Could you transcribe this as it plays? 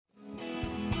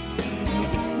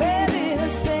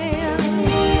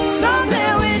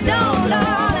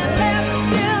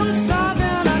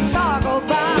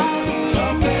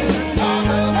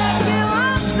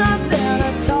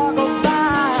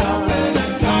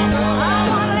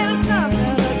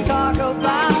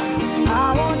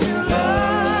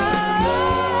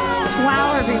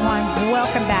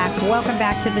welcome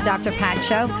back to the Dr. Pat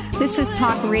Show. This is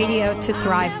Talk Radio to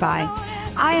Thrive By.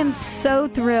 I am so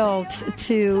thrilled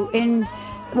to invite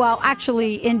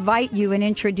you and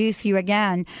introduce you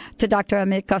again to Dr.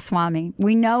 Amit Goswami.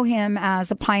 We know him as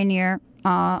a pioneer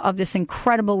of this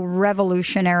incredible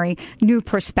revolutionary new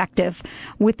perspective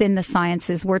within the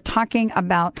sciences. We're talking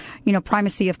about,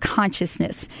 primacy of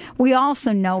consciousness. We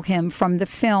also know him from the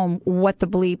film, What the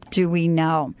Bleep Do We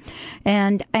Know?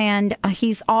 And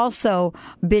he's also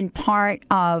been part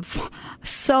of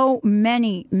so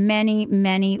many, many,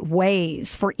 many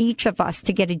ways for each of us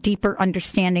to get a deeper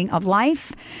understanding of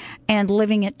life and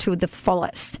living it to the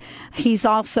fullest. He's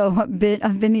also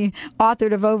been the author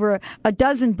of over a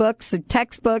dozen books,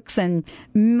 textbooks, and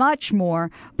much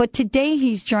more. But today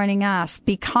he's joining us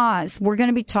because we're going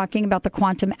to be talking about The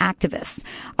Quantum Activist,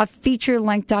 a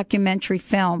feature-length documentary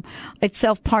film. It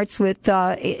self-parts with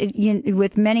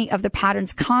many of the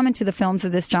patterns common to the films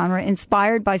of this genre,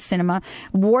 inspired by cinema,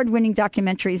 award-winning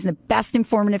documentaries, and the best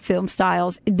informative film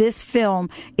styles. This film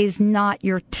is not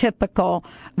your typical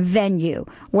venue.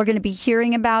 We're going to be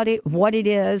hearing about it, what it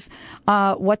is,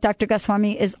 what Dr.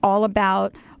 Goswami is all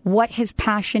about, what his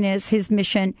passion is, his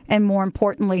mission, and more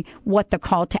importantly, what the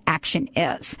call to action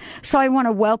is. So I want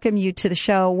to welcome you to the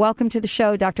show. Welcome to the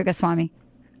show, Dr. Goswami.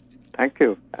 Thank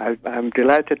you. I'm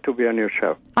delighted to be on your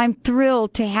show. I'm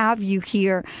thrilled to have you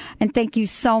here, and thank you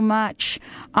so much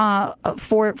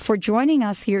for joining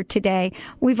us here today.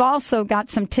 We've also got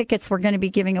some tickets we're going to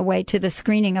be giving away to the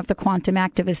screening of the Quantum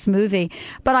Activist movie.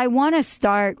 But I want to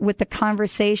start with the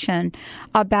conversation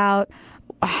about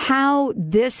how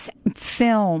this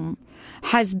film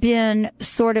has been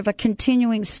sort of a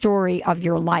continuing story of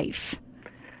your life.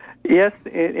 Yes,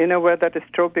 in a way that is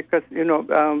true because,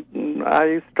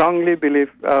 I strongly believe,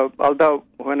 although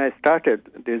when I started,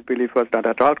 this belief was not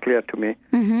at all clear to me,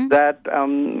 that,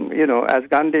 as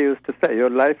Gandhi used to say,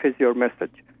 your life is your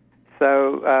message.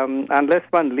 So unless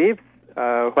one lives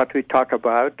what we talk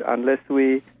about, unless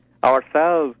we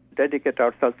ourselves dedicate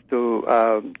ourselves to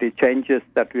the changes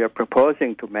that we are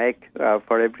proposing to make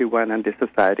for everyone and the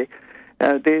society,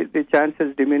 the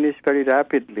chances diminish very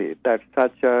rapidly that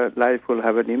such a life will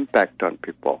have an impact on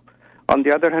people. On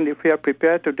the other hand, if we are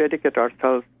prepared to dedicate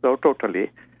ourselves so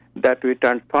totally that we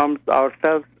transform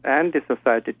ourselves and the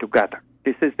society together,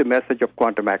 this is the message of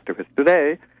quantum activists.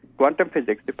 Today, quantum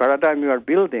physics, the paradigm you are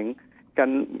building,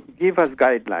 can give us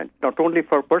guidelines, not only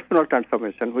for personal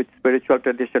transformation, which spiritual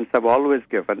traditions have always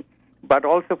given, but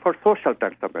also for social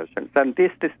transformations. And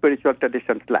this the spiritual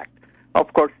traditions lack.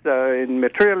 Of course, in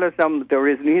materialism, there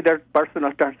is neither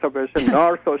personal transformation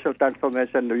nor social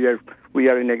transformation. We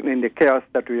are in the chaos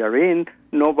that we are in.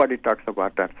 Nobody talks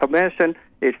about transformation.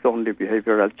 It's only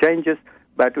behavioral changes.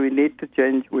 But we need to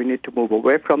change. We need to move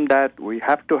away from that. We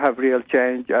have to have real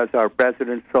change, as our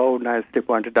president so nicely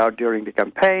pointed out during the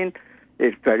campaign.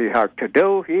 It's very hard to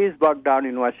do. He is bogged down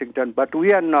in Washington, but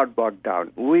we are not bogged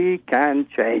down. We can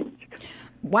change.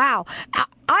 Wow.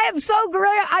 I am so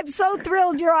great. I'm so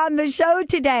thrilled you're on the show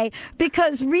today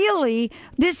because really,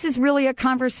 this is really a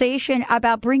conversation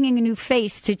about bringing a new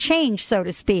face to change, so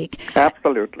to speak.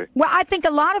 Absolutely. Well, I think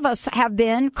a lot of us have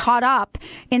been caught up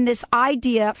in this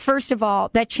idea, first of all,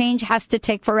 that change has to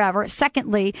take forever.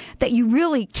 Secondly, that you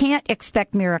really can't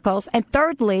expect miracles. And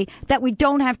thirdly, that we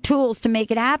don't have tools to make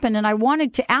it happen. And I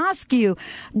wanted to ask you,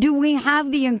 do we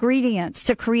have the ingredients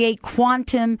to create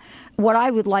quantum, what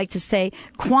I would like to say,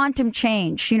 quantum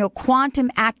change, quantum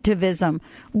activism?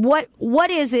 What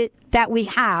is it that we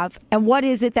have, and what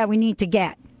is it that we need to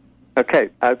get? Okay,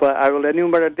 I will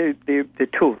enumerate the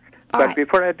tools. But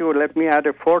before I do, let me add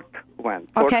a fourth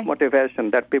motivation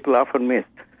that people often miss.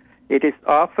 It is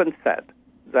often said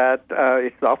that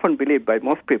it's often believed by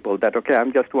most people that, okay,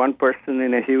 I'm just one person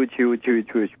in a huge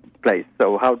place.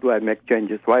 So how do I make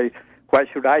changes? Why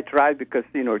should I try? Because,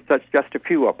 it's just a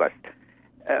few of us.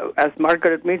 As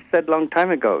Margaret Mead said a long time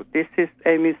ago, this is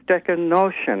a mistaken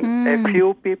notion. A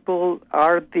few people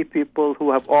are the people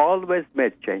who have always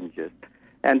made changes.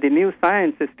 And the new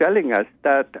science is telling us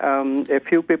that a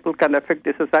few people can affect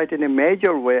the society in a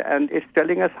major way, and it's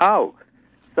telling us how.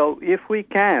 So if we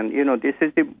can, this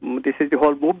is the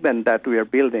whole movement that we are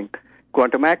building,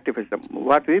 quantum activism.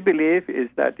 What we believe is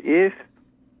that if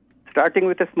starting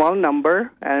with a small number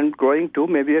and growing to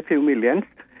maybe a few millions,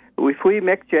 if we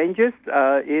make changes,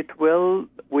 it will,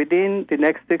 within the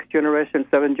next 6 generations,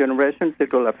 7 generations,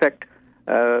 it will affect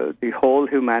the whole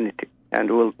humanity, and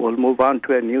we'll move on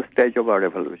to a new stage of our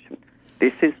evolution.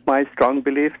 This is my strong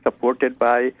belief, supported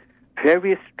by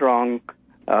very strong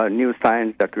new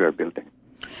science that we are building.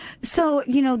 So,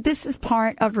 this is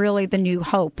part of really the new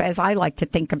hope, as I like to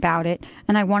think about it.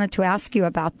 And I wanted to ask you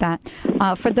about that.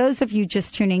 For those of you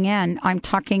just tuning in, I'm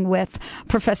talking with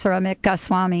Professor Amit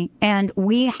Goswami, and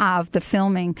we have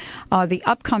the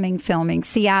upcoming filming,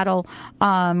 Seattle,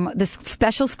 the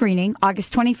special screening,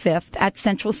 August 25th at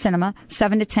Central Cinema,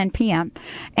 7 to 10 p.m.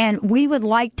 And we would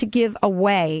like to give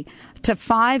away to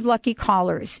 5 lucky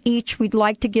callers each. We'd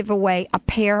like to give away a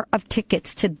pair of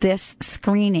tickets to this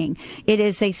screening. It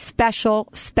is a special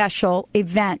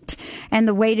event. And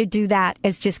the way to do that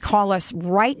is just call us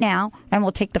right now, and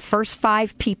we'll take the first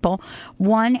 5 people.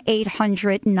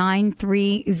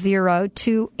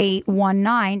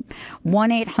 1-800-930-2819.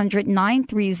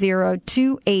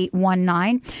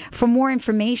 1-800-930-2819. For more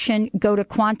information, go to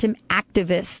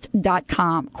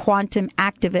quantumactivist.com.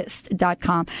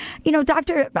 Quantumactivist.com.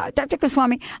 Dr.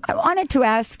 Goswami, I wanted to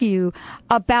ask you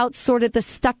about sort of the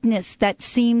stuckness that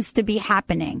seems to be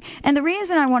happening. And the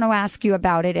reason I want to ask you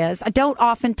about it is I don't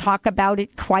often talk about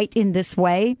it quite in this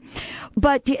way,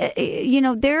 but,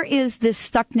 there is this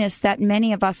stuckness that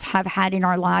many of us have had in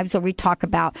our lives that we talk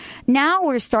about. Now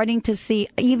we're starting to see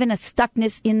even a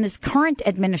stuckness in this current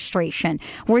administration.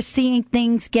 We're seeing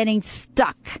things getting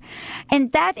stuck.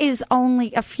 And that is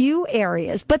only a few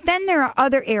areas. But then there are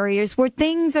other areas where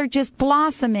things are just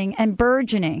blossoming and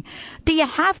burgeoning. Do you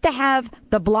have to have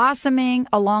the blossoming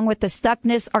along with the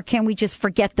stuckness, or can we just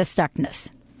forget the stuckness?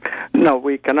 No,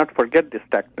 we cannot forget the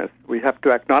stuckness. We have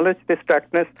to acknowledge the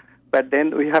stuckness, but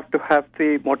then we have to have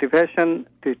the motivation,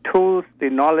 the tools, the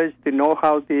knowledge, the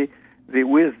know-how, the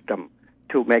wisdom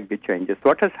to make the changes.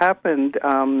 What has happened,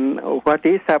 what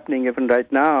is happening even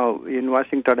right now in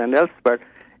Washington and elsewhere,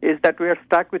 is that we are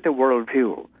stuck with a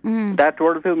worldview. That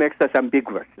worldview makes us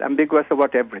ambiguous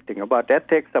about everything, about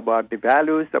ethics, about the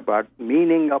values, about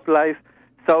meaning of life.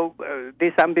 So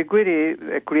this ambiguity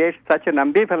creates such an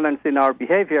ambivalence in our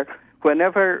behavior.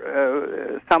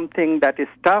 Whenever something that is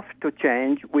tough to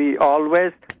change, we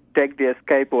always take the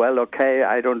escape, well, okay,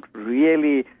 I don't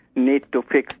really need to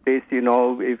fix this,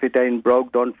 if it ain't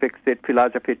broke, don't fix it,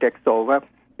 philosophy takes over.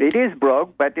 It is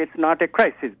broke, but it's not a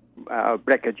crisis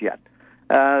breakage yet.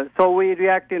 So we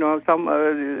react,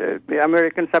 the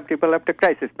Americans have developed a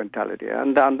crisis mentality,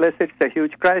 and unless it's a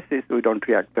huge crisis, we don't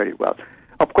react very well.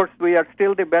 Of course, we are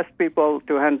still the best people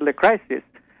to handle a crisis,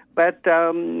 but,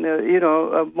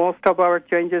 most of our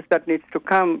changes that needs to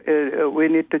come, we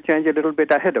need to change a little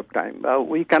bit ahead of time.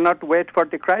 We cannot wait for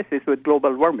the crisis with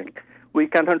global warming. We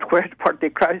cannot wait for the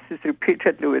crisis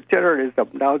repeatedly with terrorism.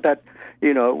 Now that,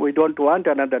 we don't want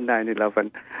another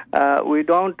 9/11. We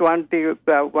don't want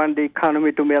the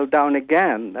economy to melt down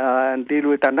again and deal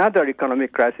with another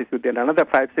economic crisis within another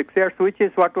 5-6 years, which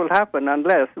is what will happen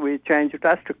unless we change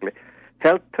drastically.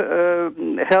 Health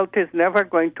is never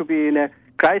going to be in a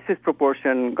crisis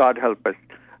proportion, God help us.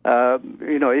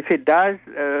 If it does,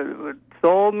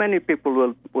 so many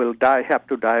people will die, have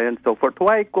to die, and so forth.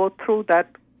 Why go through that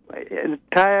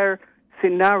entire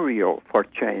scenario for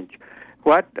change?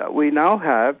 What we now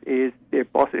have is a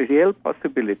real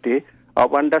possibility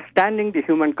of understanding the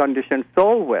human condition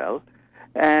so well,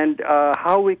 and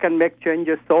how we can make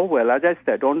changes so well. As I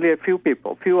said, only a few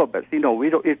of us.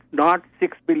 It's not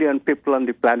 6 billion people on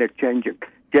the planet changing.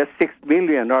 Just 6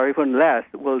 billion or even less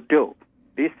will do.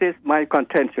 This is my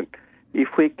contention.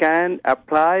 If we can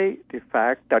apply the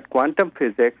fact that quantum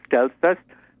physics tells us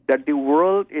that the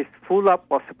world is full of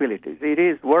possibilities.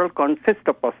 World consists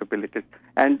of possibilities,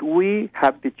 and we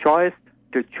have the choice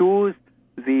to choose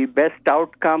the best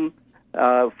outcome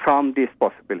from these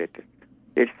possibilities.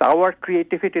 It's our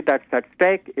creativity that's at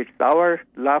stake. It's our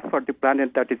love for the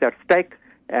planet that is at stake.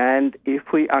 And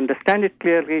if we understand it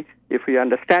clearly, if we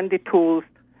understand the tools,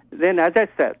 then, as I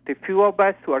said, the few of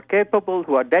us who are capable,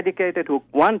 who are dedicated, who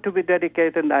want to be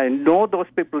dedicated, I know those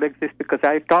people exist because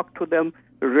I talk to them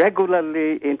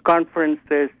regularly in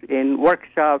conferences, in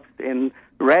workshops, in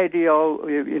radio,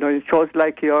 in shows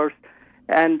like yours.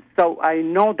 And so I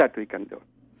know that we can do it.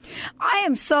 I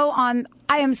am so on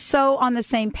the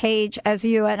same page as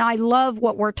you, and I love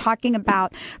what we're talking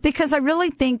about because I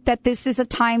really think that this is a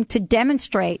time to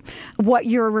demonstrate what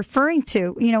you're referring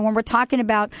to. When we're talking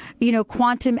about, becoming a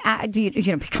quantum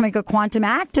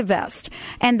activist.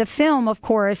 And the film, of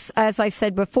course, as I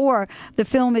said before, the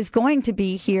film is going to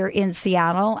be here in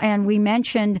Seattle. And we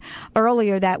mentioned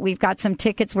earlier that we've got some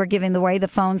tickets we're giving away. The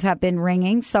phones have been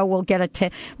ringing, so we'll get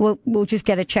we'll just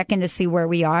get a check-in to see where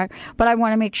we are. But I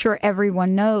want to make sure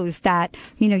everyone knows that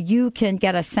you can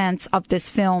get a sense of this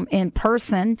film in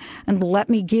person, and let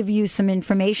me give you some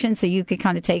information so you can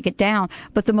kind of take it down.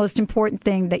 But the most important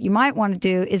thing that you might want to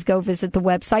do is go visit the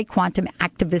website,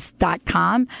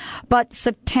 quantumactivist.com. But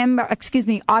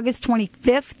August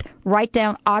 25th, write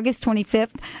down August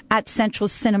 25th at Central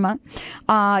Cinema.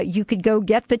 You could go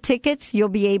get the tickets. You'll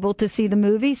be able to see the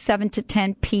movie 7 to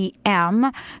 10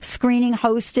 p.m. Screening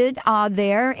hosted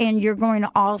there, and you're going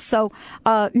to also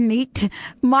meet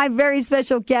my very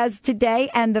special guest today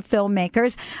and the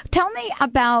filmmakers. Tell me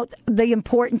about the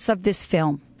importance of this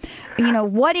film.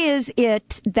 What is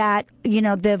it that,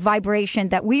 the vibration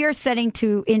that we are setting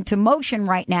into motion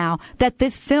right now that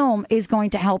this film is going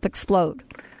to help explode?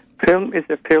 Film is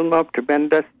a film of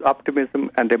tremendous optimism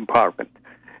and empowerment.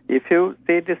 If you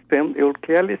see this film, you'll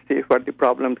clearly see what the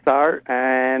problems are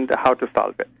and how to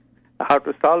solve it. How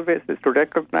to solve it is to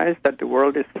recognize that the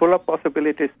world is full of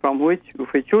possibilities from which,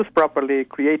 if we choose properly,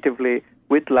 creatively,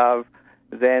 with love,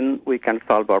 then we can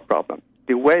solve our problems.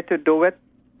 The way to do it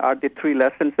are the three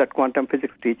lessons that quantum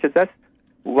physics teaches us.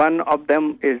 One of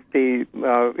them is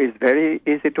very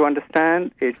easy to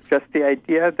understand. It's just the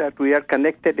idea that we are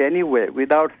connected anyway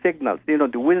without signals.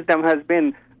 The wisdom has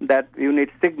been that you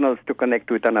need signals to connect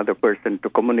with another person, to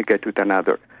communicate with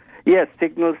another. Yes,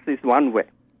 signals is one way.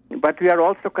 But we are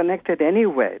also connected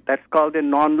anyway. That's called a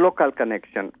non-local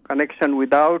connection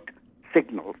without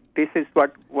signals. This is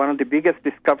what one of the biggest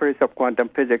discoveries of quantum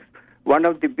physics, one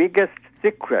of the biggest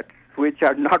secrets, which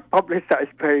are not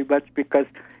publicized very much because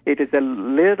it is a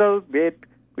little bit,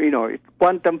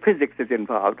 quantum physics is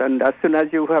involved. And as soon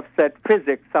as you have said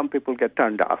physics, some people get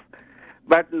turned off.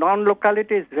 But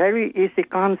non-locality is very easy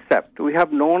concept. We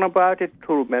have known about it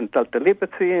through mental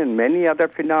telepathy and many other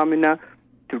phenomena.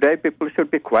 Today, people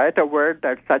should be quite aware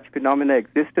that such phenomena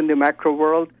exist in the macro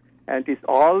world, and it's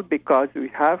all because we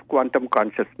have quantum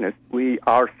consciousness. We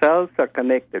ourselves are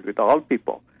connected with all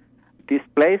people. This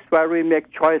place where we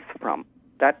make choice from,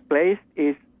 that place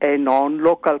is a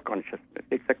non-local consciousness.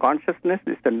 It's a consciousness,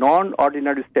 it's a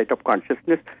non-ordinary state of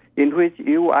consciousness in which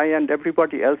you, I, and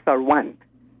everybody else are one.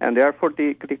 And therefore,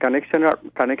 the connection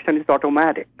is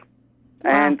automatic.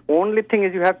 And only thing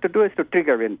is you have to do is to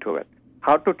trigger into it.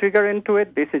 How to trigger into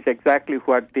it? This is exactly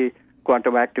what the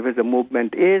quantum activism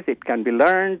movement is. It can be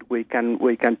learned. We can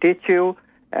teach you.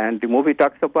 And the movie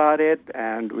talks about it,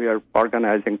 and we are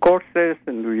organizing courses,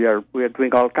 and we are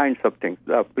doing all kinds of things.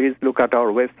 Please look at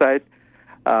our website,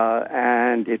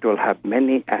 and it will have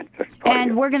many answers for you.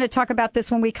 And we're going to talk about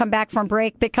this when we come back from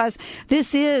break, because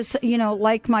this is,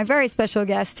 like my very special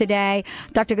guest today,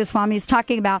 Dr. Goswami is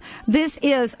talking about, this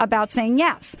is about saying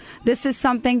yes. This is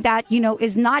something that,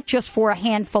 is not just for a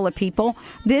handful of people.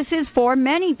 This is for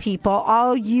many people.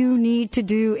 All you need to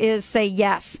do is say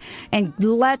yes. And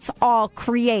let's all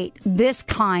create this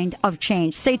kind of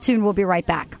change. Stay tuned. We'll be right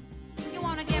back. You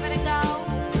want to give it a go?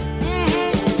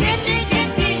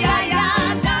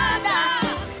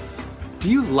 Do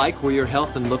you like where your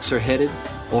health and looks are headed?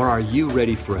 Or are you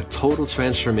ready for a total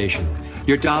transformation?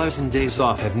 Your dollars and days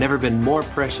off have never been more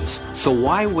precious, so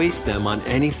why waste them on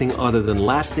anything other than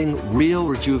lasting, real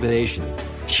rejuvenation?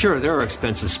 Sure, there are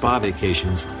expensive spa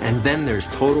vacations, and then there's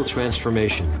total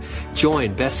transformation.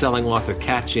 Join best-selling author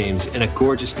Kat James in a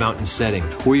gorgeous mountain setting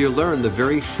where you'll learn the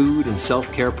very food and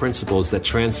self-care principles that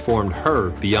transformed her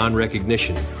beyond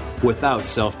recognition without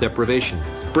self-deprivation.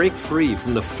 Break free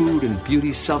from the food and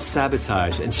beauty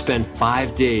self-sabotage and spend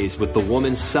 5 days with the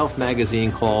woman Self magazine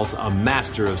calls a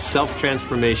master of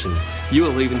self-transformation. You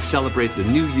will even celebrate the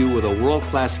new you with a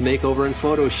world-class makeover and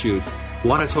photo shoot.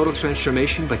 Want a total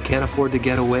transformation but can't afford to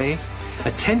get away?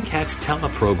 Attend Kat's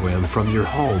teleprogram from your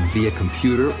home via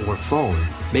computer or phone.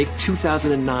 Make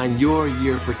 2009 your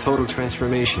year for total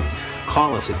transformation.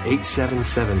 Call us at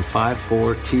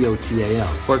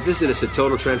 877-54-TOTAL or visit us at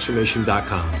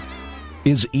totaltransformation.com.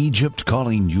 Is Egypt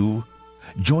calling you?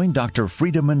 Join Dr.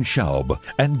 Friedemann Schaub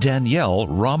and Danielle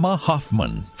Rama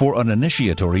Hoffman for an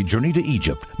initiatory journey to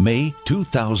Egypt, May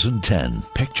 2010.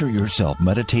 Picture yourself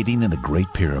meditating in the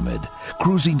Great Pyramid,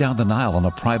 cruising down the Nile on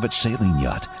a private sailing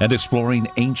yacht, and exploring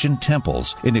ancient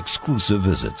temples in exclusive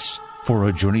visits. For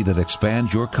a journey that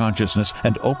expands your consciousness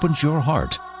and opens your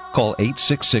heart, call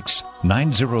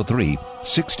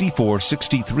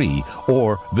 866-903-6463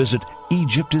 or visit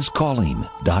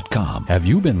EgyptIsCalling.com. Have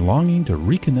you been longing to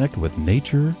reconnect with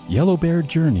nature? Yellow Bear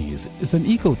Journeys is an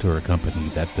eco-tour company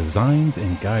that designs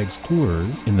and guides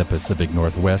tours in the Pacific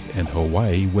Northwest and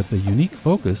Hawaii with a unique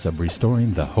focus of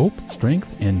restoring the hope,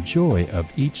 strength, and joy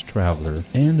of each traveler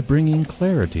and bringing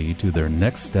clarity to their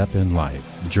next step in life.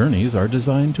 Journeys are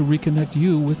designed to reconnect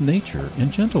you with nature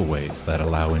in gentle ways that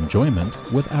allow enjoyment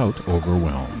without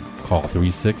overwhelm. Call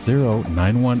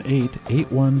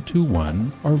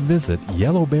 360-918-8121 or visit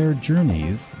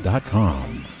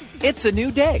yellowbearjourneys.com. It's a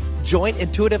new day. Join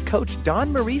intuitive coach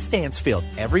Dawn Marie Stansfield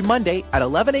every Monday at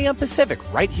 11 a.m.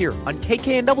 Pacific right here on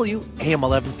KKNW AM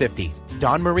 1150.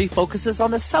 Dawn Marie focuses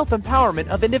on the self-empowerment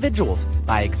of individuals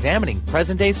by examining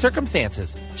present-day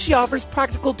circumstances. She offers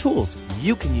practical tools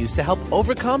you can use to help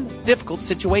overcome difficult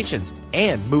situations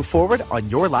and move forward on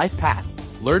your life path.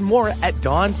 Learn more at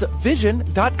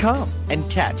dawnsvision.com and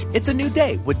catch It's a New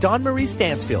Day with Dawn Marie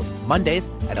Stansfield, Mondays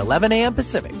at 11 a.m.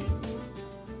 Pacific.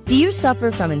 Do you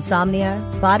suffer from insomnia,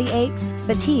 body aches,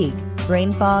 fatigue,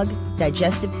 brain fog,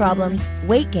 digestive problems,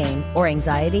 weight gain, or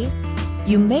anxiety?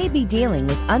 You may be dealing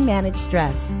with unmanaged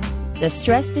stress. The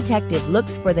Stress Detective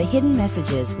looks for the hidden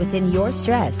messages within your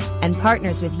stress and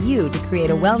partners with you to create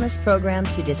a wellness program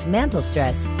to dismantle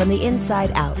stress from the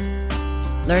inside out.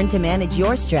 Learn to manage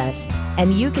your stress,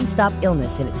 and you can stop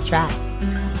illness in its tracks.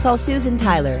 Call Susan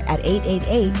Tyler at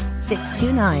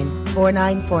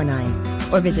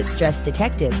 888-629-4949 or visit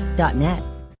stressdetective.net.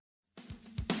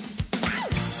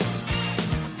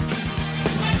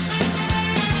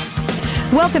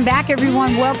 Welcome back,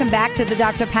 everyone. Welcome back to the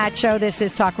Dr. Pat Show. This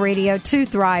is Talk Radio to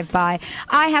Thrive By.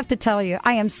 I have to tell you,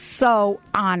 I am so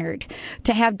honored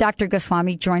to have Dr.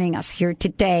 Goswami joining us here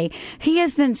today. He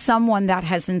has been someone that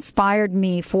has inspired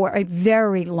me for a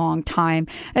very long time.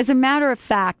 As a matter of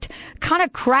fact, kind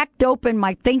of cracked open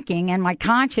my thinking and my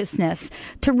consciousness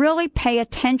to really pay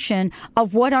attention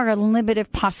of what our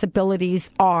unlimited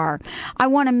possibilities are. I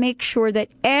want to make sure that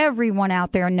everyone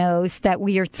out there knows that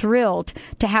we are thrilled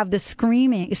to have the screening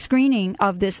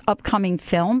of this upcoming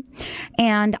film.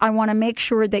 And I want to make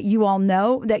sure that you all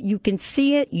know that you can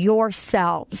see it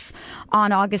yourselves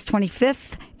on August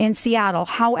 25th in Seattle.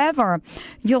 However,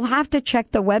 you'll have to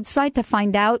check the website to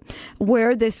find out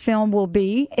where this film will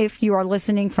be if you are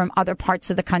listening from other parts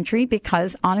of the country,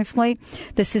 because honestly,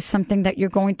 this is something that you're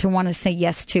going to want to say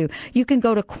yes to. You can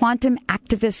go to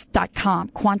quantumactivist.com,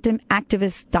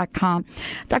 quantumactivist.com.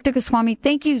 Dr. Goswami,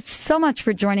 thank you so much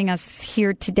for joining us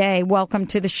here today. Welcome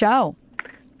to the show.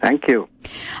 Thank you.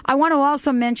 I want to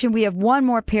also mention we have one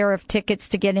more pair of tickets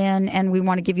to get in, and we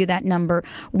want to give you that number,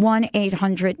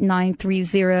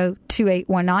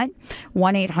 1-800-930-2819,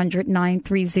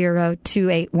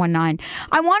 1-800-930-2819.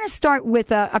 I want to start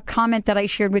with a comment that I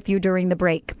shared with you during the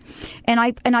break. And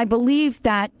I believe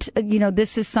that,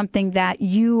 this is something that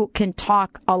you can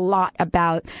talk a lot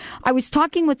about. I was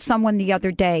talking with someone the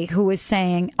other day who was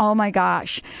saying, oh my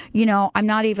gosh, I'm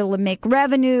not able to make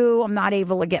revenue. I'm not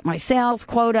able to get my sales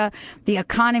quota. The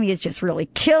economy is just really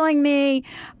killing me.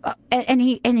 And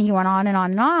he went on and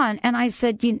on and on. And I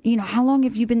said, how long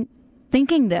have you been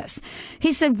thinking this?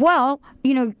 He said, well,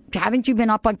 haven't you been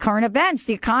up on current events?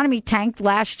 The economy tanked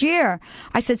last year.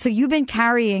 I said, so you've been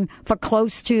carrying for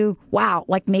close to,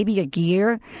 like maybe a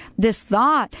year, this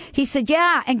thought. He said,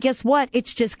 yeah. And guess what?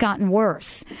 It's just gotten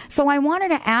worse. So I wanted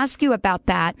to ask you about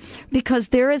that because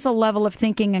there is a level of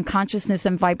thinking and consciousness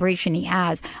and vibration he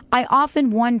has. I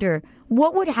often wonder,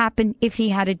 what would happen if he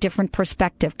had a different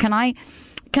perspective? Can I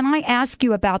ask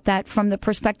you about that from the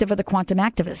perspective of the quantum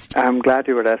activist? I'm glad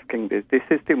you were asking this. This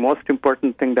is the most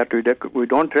important thing that we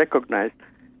don't recognize,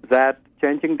 that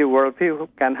changing the worldview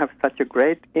can have such a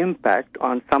great impact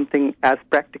on something as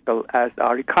practical as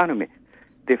our economy.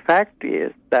 The fact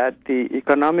is that the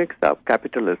economics of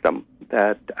capitalism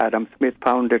that Adam Smith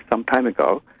founded some time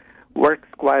ago works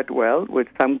quite well with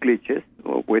some glitches,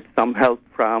 with some help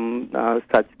from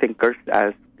such thinkers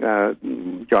as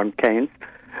John Keynes.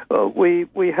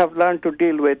 We have learned to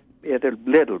deal with it a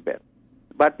little bit,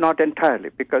 but not entirely,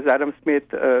 because Adam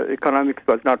Smith economics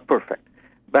was not perfect.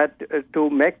 But to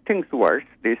make things worse,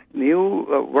 this new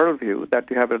worldview that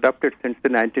we have adopted since the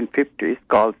 1950s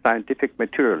called scientific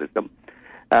materialism,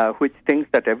 which thinks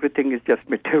that everything is just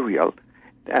material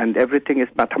and everything is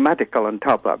mathematical on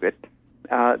top of it.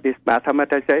 This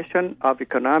mathematization of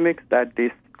economics that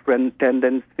this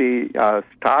tendency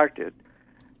started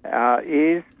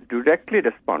is directly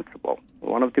responsible,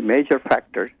 one of the major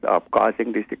factors of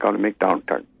causing this economic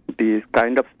downturn. These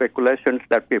kind of speculations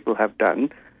that people have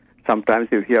done, sometimes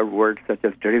you hear words such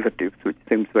as derivatives, which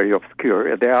seems very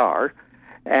obscure. They are.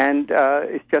 And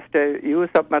it's just a use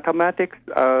of mathematics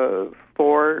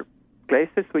for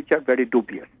places which are very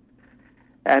dubious.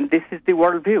 And this is the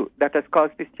worldview that has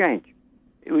caused this change.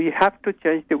 We have to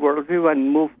change the worldview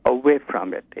and move away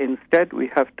from it. Instead, we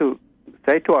have to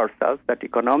say to ourselves that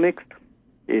economics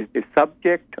is the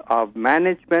subject of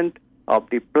management of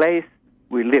the place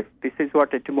we live. This is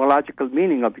what etymological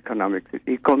meaning of economics is.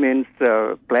 Eco means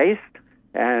place,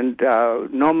 and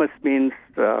nomos means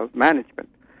management.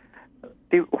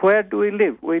 where do we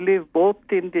live? We live both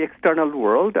in the external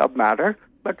world of matter,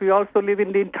 but we also live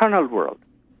in the internal world.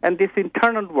 And this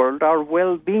internal world, our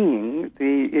well-being,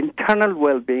 the internal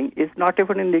well-being, is not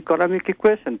even in the economic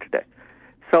equation today.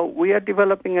 So we are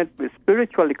developing a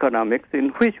spiritual economics in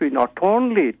which we not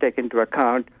only take into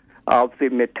account of the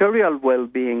material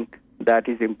well-being that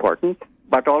is important,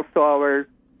 but also our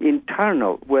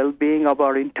internal well-being of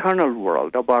our internal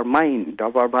world, of our mind,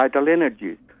 of our vital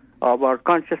energies, of our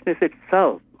consciousness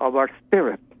itself, of our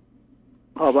spirit,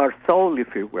 of our soul,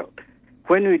 if you will.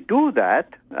 When we do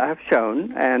that, I have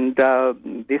shown, and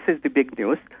this is the big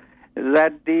news,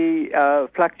 that the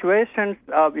fluctuations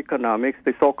of economics,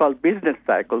 the so-called business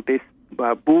cycle, this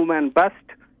boom and bust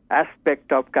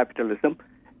aspect of capitalism,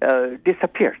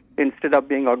 disappears instead of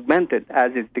being augmented,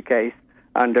 as is the case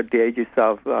under the aegis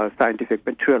of scientific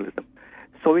materialism.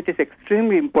 So it is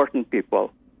extremely important,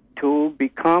 people, to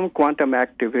become quantum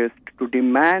activists, to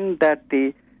demand that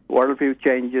the worldview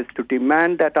changes, to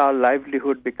demand that our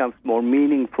livelihood becomes more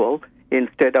meaningful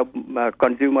instead of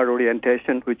consumer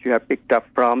orientation, which you have picked up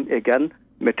from, again,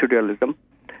 materialism.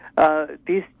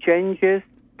 These changes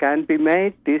can be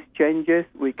made. These changes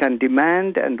we can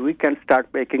demand, and we can start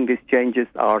making these changes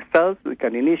ourselves. We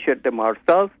can initiate them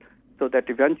ourselves so that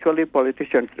eventually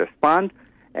politicians respond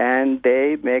and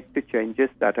they make the changes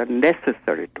that are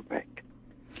necessary to make.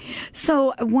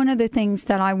 So one of the things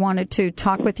that I wanted to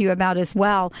talk with you about as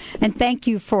well, and thank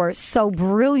you for so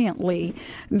brilliantly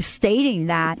stating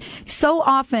that, so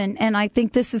often, and I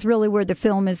think this is really where the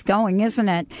film is going, isn't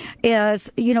it,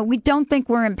 is, you know, we don't think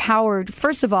we're empowered,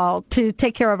 first of all, to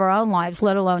take care of our own lives,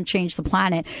 let alone change the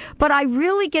planet. But I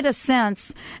really get a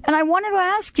sense, and I wanted to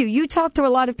ask you, you talk to a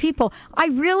lot of people, I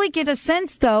really get a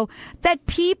sense, though, that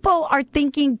people are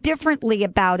thinking differently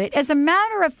about it. As a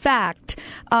matter of fact,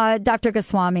 Dr.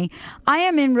 Goswami, I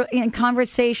am in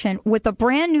conversation with a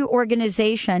brand new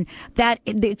organization that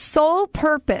its sole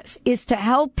purpose is to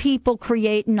help people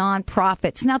create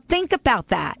nonprofits. Now, think about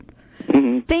that.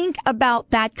 Mm-hmm. Think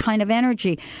about that kind of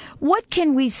energy. What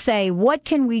can we say? What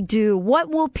can we do? What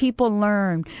will people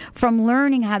learn from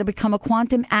learning how to become a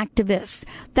quantum activist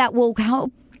that will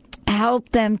help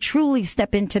them truly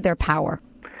step into their power?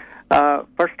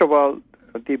 First of all,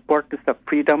 the importance of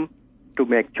freedom to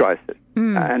make choices.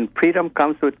 And freedom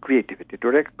comes with creativity. To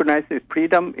recognize that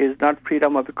freedom is not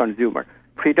freedom of the consumer.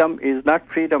 Freedom is not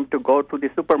freedom to go to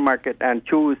the supermarket and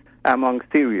choose among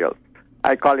cereals.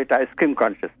 I call it ice cream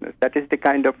consciousness. That is the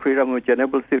kind of freedom which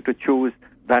enables you to choose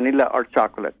vanilla or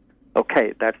chocolate.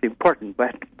 Okay, that's important,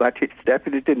 but it's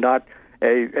definitely not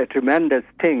a tremendous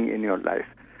thing in your life.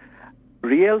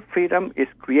 Real freedom is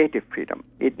creative freedom.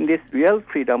 In this real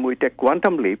freedom, we take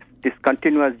quantum leaps,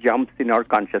 discontinuous jumps in our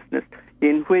consciousness,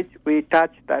 in which we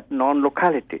touch that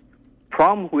non-locality,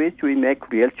 from which we make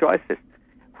real choices.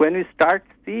 When we start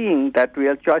seeing that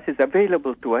real choice is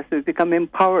available to us, we become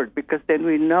empowered, because then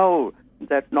we know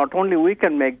that not only we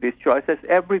can make these choices,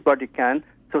 everybody can,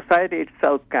 society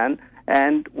itself can,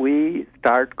 and we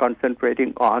start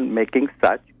concentrating on making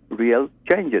such real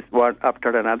changes, one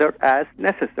after another, as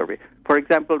necessary. For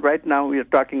example, right now we are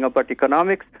talking about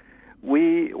economics.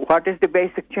 What is the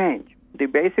basic change? The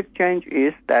basic change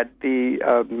is that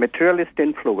the materialist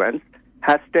influence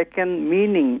has taken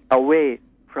meaning away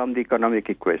from the economic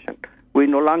equation. We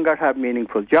no longer have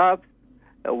meaningful jobs.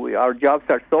 Our jobs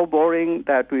are so boring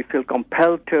that we feel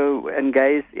compelled to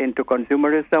engage into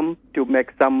consumerism to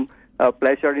make some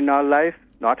pleasure in our life,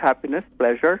 not happiness,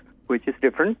 pleasure, which is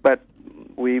different, but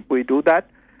we do that.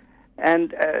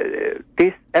 And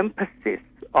this emphasis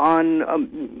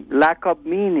on lack of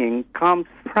meaning comes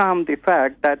from the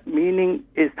fact that meaning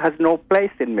has no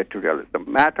place in materialism.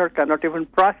 Matter cannot even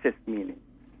process meaning.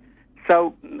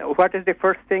 So what is the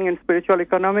first thing in spiritual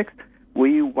economics?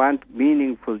 We want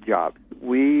meaningful jobs.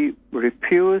 We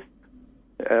refuse,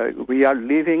 we are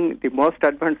living the most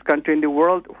advanced country in the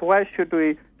world. Why should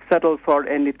we settle for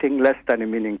anything less than a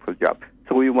meaningful job?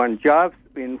 So we want jobs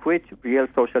in which real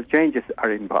social changes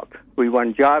are involved. We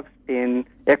want jobs in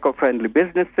eco-friendly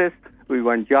businesses. We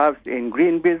want jobs in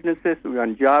green businesses. We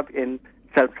want jobs in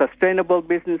self-sustainable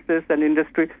businesses and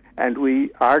industry. And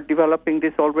we are developing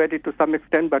this already to some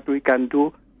extent, but we can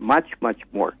do much, much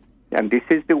more. And this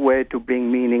is the way to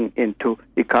bring meaning into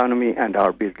economy and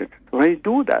our business. When we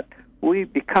do that, we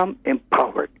become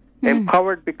empowered.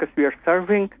 Empowered because we are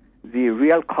serving the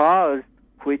real cause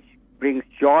which brings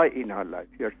joy in our life.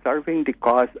 We are serving the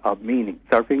cause of meaning,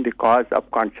 serving the cause of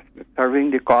consciousness,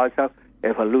 serving the cause of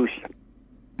evolution.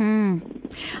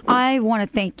 I want to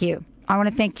thank you. I want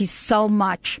to thank you so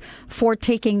much for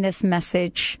taking this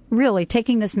message really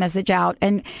taking this message out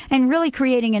and really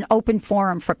creating an open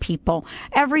forum for people.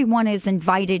 Everyone is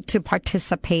invited to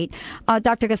participate.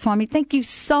 Dr. Goswami, thank you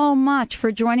so much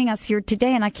for joining us here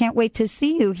today, and I can't wait to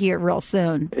see you here real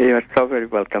soon. You're so very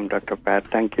welcome, Dr. Pat.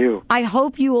 Thank you. I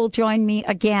hope you will join me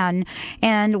again,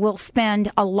 and we'll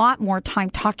spend a lot more time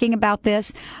talking about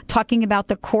this, talking about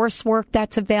the coursework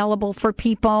that's available for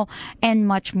people, and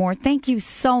much more. Thank you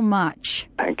so much.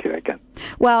 Thank you again.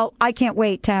 Well, I can't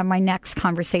wait to have my next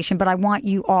conversation, but I want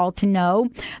you all to know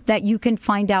that you can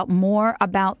find out more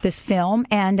about this film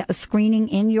and a screening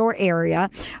in your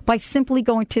area by simply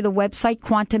going to the website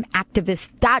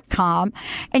quantumactivist.com.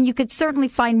 And you could certainly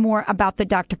find more about the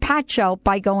Dr. Pat Show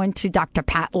by going to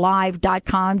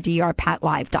drpatlive.com,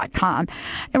 drpatlive.com.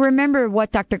 And remember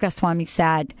what Dr. Goswami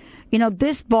said. You know,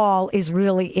 this ball is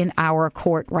really in our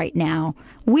court right now.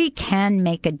 We can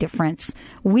make a difference.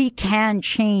 We can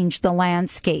change the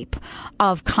landscape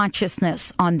of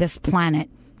consciousness on this planet.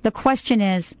 The question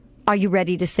is, are you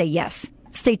ready to say yes?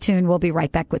 Stay tuned. We'll be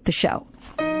right back with the show.